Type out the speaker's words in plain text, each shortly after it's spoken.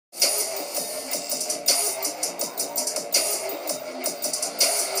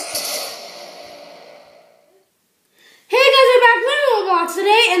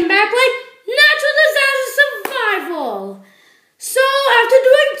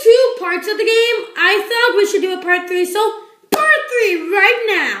parts of the game, I thought we should do a part 3. So, part 3 right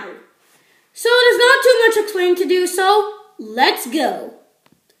now. So, there's not too much explaining to do, so let's go.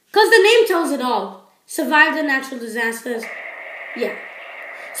 Because the name tells it all. Survive the natural disasters. Yeah.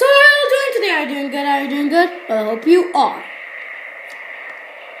 So, what are you doing today? Are you doing good? Are you doing good? Well, I hope you are.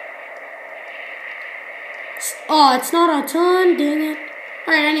 Oh, it's not our turn, dang it.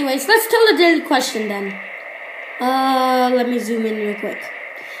 Alright, anyways, let's tell the daily question then. Let me zoom in real quick.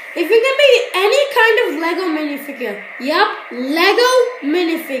 If you can be any kind of Lego minifigure, yep, Lego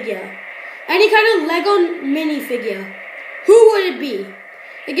minifigure. Any kind of Lego minifigure, who would it be?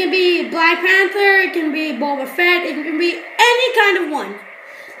 It can be Black Panther, it can be Boba Fett, it can be any kind of one.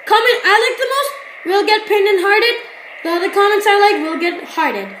 Comment I like the most will get pinned and hearted. The other comments I like will get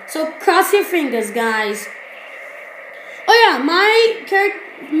hearted. So cross your fingers, guys. Oh yeah, my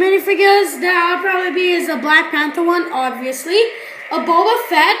minifigures that I'll probably be is a Black Panther one, obviously. A Boba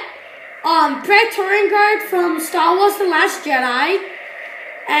Fett, Praetorian Guard from Star Wars The Last Jedi,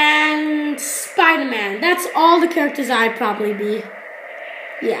 and Spider-Man. That's all the characters I'd probably be.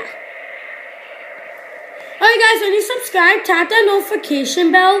 Yeah. Alright guys, when you subscribe, tap that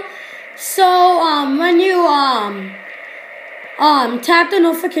notification bell. So when you tap the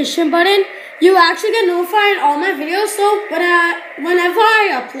notification button, you actually get notified on all my videos. So whenever I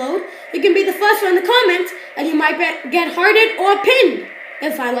upload, you can be the first one to comment, and you might get hearted or pinned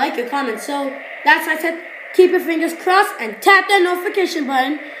if I like your comment. So that's why I said keep your fingers crossed and tap that notification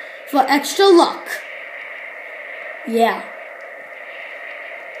button for extra luck. Yeah.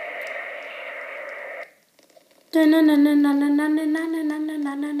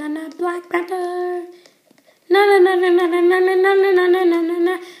 Black Panther.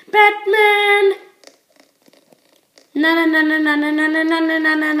 Batman.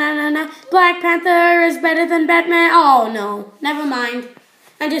 Black Panther is better than Batman. Oh no, never mind.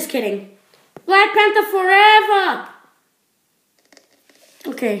 I'm just kidding. Black Panther forever.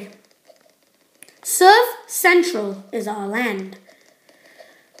 Okay. Surf Central is our land.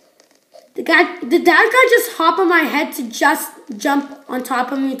 Did that guy just hop on my head to just jump on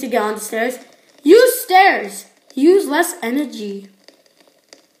top of me to get on the stairs? Use stairs. Use less energy.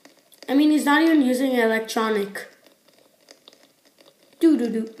 I mean, he's not even using electronic.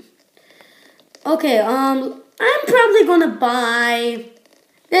 Okay, I'm probably gonna buy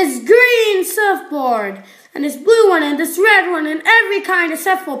this green surfboard, and this blue one, and this red one, and every kind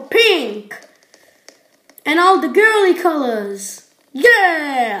except for pink. And all the girly colors.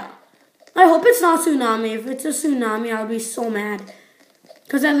 Yeah! I hope it's not tsunami. If it's a tsunami, I'll be so mad.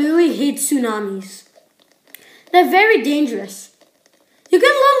 Because I literally hate tsunamis. They're very dangerous. You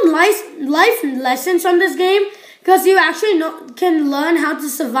can learn life lessons from this game because you actually can learn how to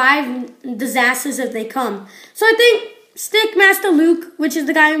survive disasters if they come. So I think Stickmaster Luke, which is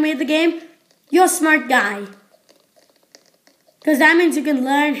the guy who made the game, you're a smart guy. Because that means you can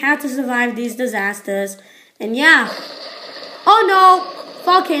learn how to survive these disasters. And yeah. Oh no!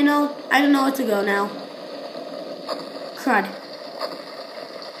 Volcano. I don't know where to go now. Crud.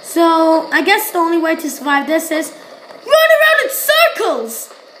 So, I guess the only way to survive this is run around in circles!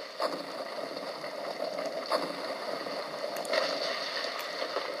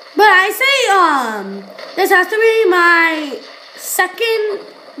 But I say, this has to be my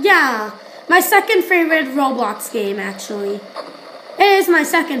second favorite Roblox game, actually. It is my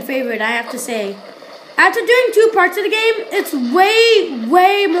second favorite, I have to say. After doing 2 parts of the game, it's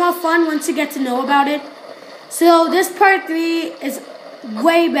way more fun once you get to know about it. So this part 3 is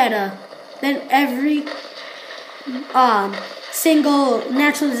way better than every single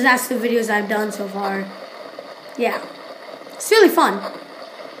natural disaster videos I've done so far. Yeah, it's really fun.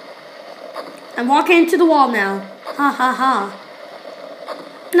 I'm walking into the wall now. Ha ha ha.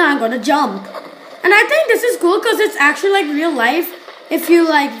 Now I'm gonna jump. And I think this is cool because it's actually like real life. If you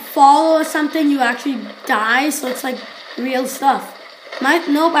like fall or something, you actually die. So it's like real stuff.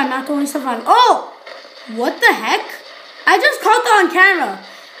 Nope, I'm not going to survive. Oh! What the heck? I just caught that on camera.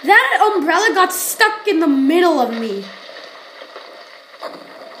 That umbrella got stuck in the middle of me.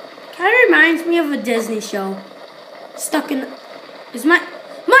 Kind of reminds me of a Disney show. Stuck in... Is my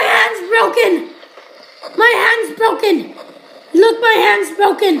hand's broken! My hand's broken! Look, my hand's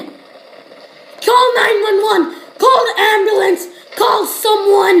broken! Call 911! Call the ambulance! Call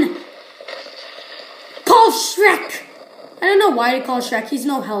someone! Call Shrek! I don't know why to call Shrek. He's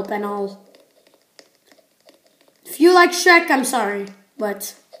no help and all. If you like Shrek, I'm sorry.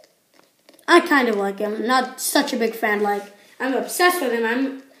 But I kind of like him. I'm not such a big fan. Like, I'm obsessed with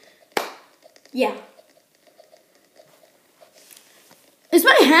him. Yeah. Is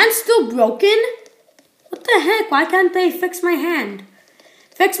my hand still broken? What the heck? Why can't they fix my hand?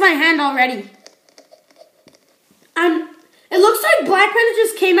 If fix my hand already. And it looks like Black Panther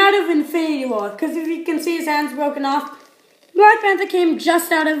just came out of Infinity War. Because if you can see his hand's broken off, Black Panther came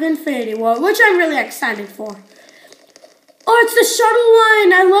just out of Infinity War, which I'm really excited for. Oh, it's the shuttle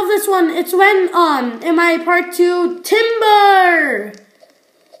one. I love this one. It's when, in my part 2, Timber.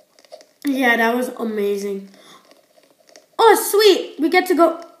 Yeah, that was amazing. Oh, sweet. We get to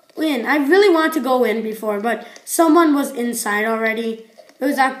go in. I really wanted to go in before, but someone was inside already. It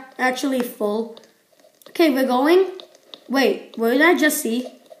was actually full. Okay, we're going. Wait, what did I just see?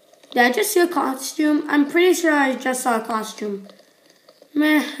 Did I just see a costume? I'm pretty sure I just saw a costume.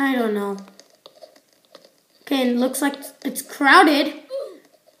 Meh, I don't know. Okay, it looks like it's crowded.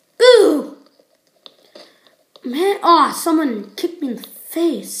 Ooh! Man, oh, someone kicked me in the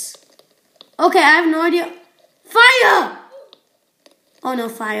face. Okay, I have no idea. Fire! Oh no,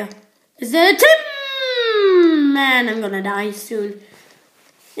 fire. Is there a Tim? Man, I'm gonna die soon.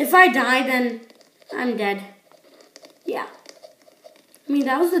 If I die, then I'm dead. Yeah. I mean,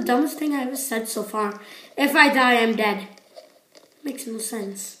 that was the dumbest thing I ever said so far. If I die, I'm dead. Makes no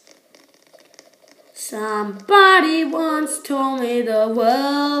sense. Somebody once told me the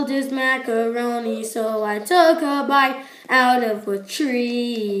world is macaroni, so I took a bite out of a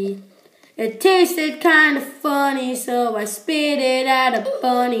tree. It tasted kind of funny, so I spit it at a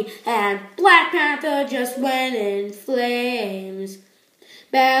bunny, and Black Panther just went in flames.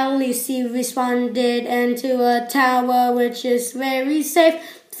 Lucy responded into a tower, which is very safe.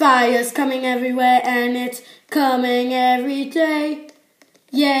 Fire's coming everywhere, and it's coming every day.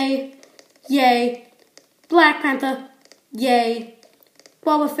 Yay, yay. Black Panther, yay.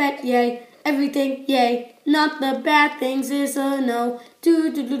 Boba Fett, yay. Everything, yay. Not the bad things is a no.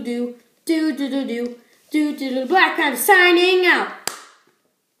 Do-do-do-do, do-do-do-do, do-do-do. Black Panther signing out.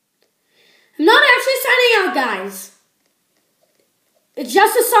 I'm not actually signing out, guys. It's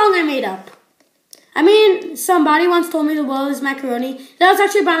just a song I made up. I mean, somebody once told me the world is macaroni. That was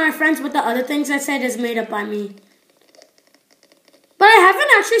actually by my friends, but the other things I said is made up by me. But I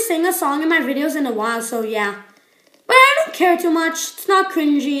haven't actually sang a song in my videos in a while, so yeah. But I don't care too much. It's not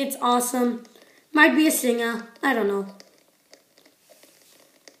cringy, it's awesome. Might be a singer, I don't know.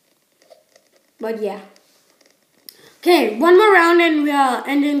 But yeah. Okay, one more round and we are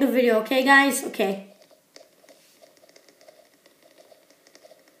ending the video, okay guys? Okay.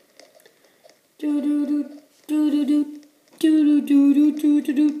 Dun, dun, dun, dun, dun, dun,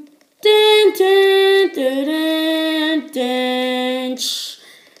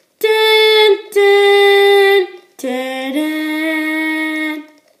 dun, dun, dun.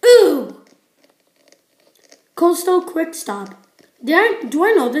 Ooh! Coastal Quick Stop. Do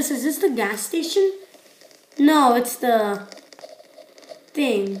I know this? Is this the gas station? No, it's the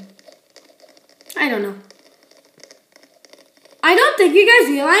thing. I don't know. I don't think you guys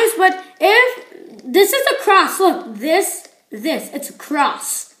realize, but if this is a cross, look, this, it's a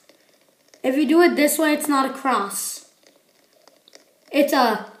cross. If you do it this way, it's not a cross. It's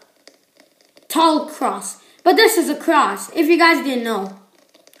a tall cross. But this is a cross, if you guys didn't know.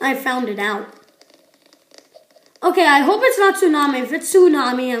 I found it out. Okay, I hope it's not tsunami. If it's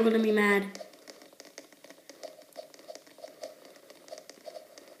tsunami, I'm gonna be mad.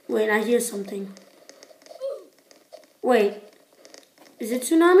 Wait, I hear something. Wait, is it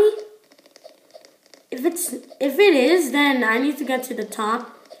tsunami? If it is, then I need to get to the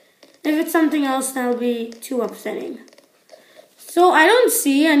top. If it's something else, that'll be too upsetting. So I don't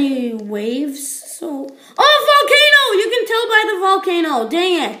see any waves. So volcano! You can tell by the volcano.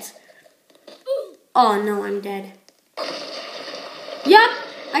 Dang it! Oh no, I'm dead. Yup,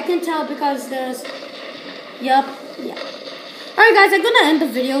 I can tell because there's. Yup, yeah. Alright guys, I'm gonna end the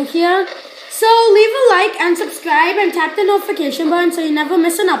video here. So leave a like and subscribe and tap the notification button so you never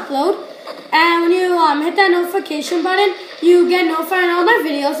miss an upload. And when you hit that notification button, you get notified on all my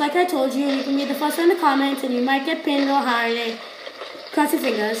videos, like I told you. And you can be the first one in the comments, and you might get pinned or highlighted. Cross your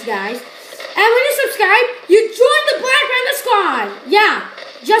fingers, guys. And when you subscribe, you join the Black Panther squad. Yeah,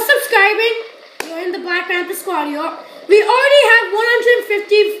 just subscribing, you're in the Black Panther squad. We already have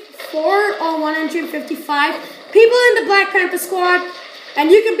 154 or 155 people in the Black Panther squad, and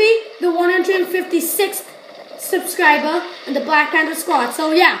you can be the 156th subscriber in the Black Panther squad.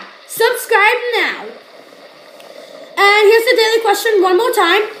 So yeah. Subscribe now. And here's the daily question one more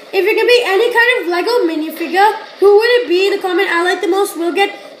time. If you can be any kind of Lego minifigure, who would it be? The comment I like the most will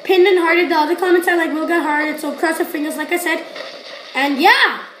get pinned and hearted. The other comments I like will get hearted. So cross your fingers like I said. And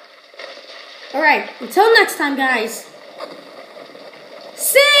yeah. Alright. Until next time, guys.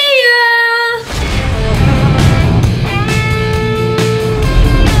 See ya.